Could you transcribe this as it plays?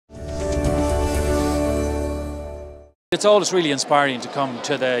It's always really inspiring to come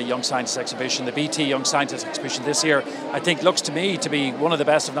to the Young Scientists exhibition. The BT Young Scientists exhibition this year, I think, looks to me to be one of the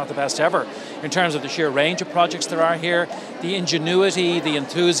best, if not the best ever, in terms of the sheer range of projects there are here, the ingenuity, the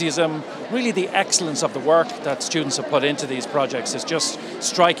enthusiasm, really the excellence of the work that students have put into these projects is just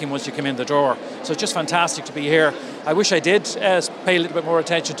striking once you come in the door. So it's just fantastic to be here. I wish I did pay a little bit more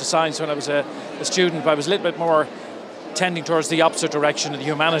attention to science when I was a student, but I was a little bit more tending towards the opposite direction of the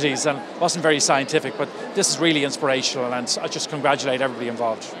humanities and wasn't very scientific, but this is really inspirational and I just congratulate everybody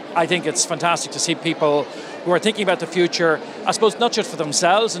involved. I think it's fantastic to see people who are thinking about the future, I suppose not just for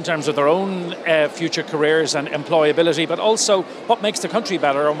themselves in terms of their own future careers and employability, but also what makes the country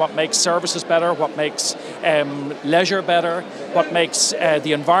better and what makes services better, what makes leisure better, what makes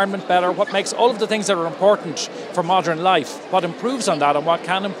the environment better, what makes all of the things that are important for modern life, what improves on that and what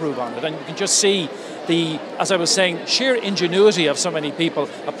can improve on it. And you can just see as I was saying, sheer ingenuity of so many people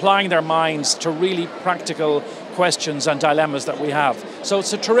applying their minds to really practical questions and dilemmas that we have. So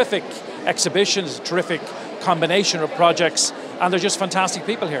it's a terrific exhibition, it's a terrific combination of projects, and they're just fantastic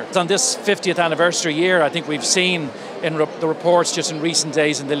people here. On this 50th anniversary year, I think we've seen in the reports just in recent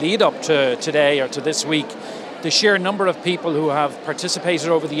days in the lead up to today or to this week, the sheer number of people who have participated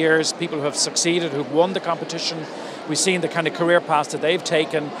over the years, people who have succeeded, who've won the competition. We've seen the kind of career paths that they've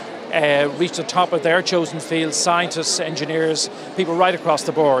taken, reach the top of their chosen fields, scientists, engineers, people right across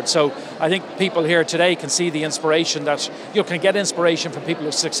the board. So I think people here today can see the inspiration that you can get inspiration from people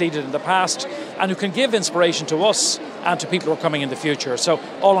who succeeded in the past and who can give inspiration to us and to people who are coming in the future. So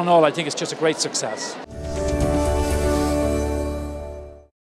all in all, I think it's just a great success.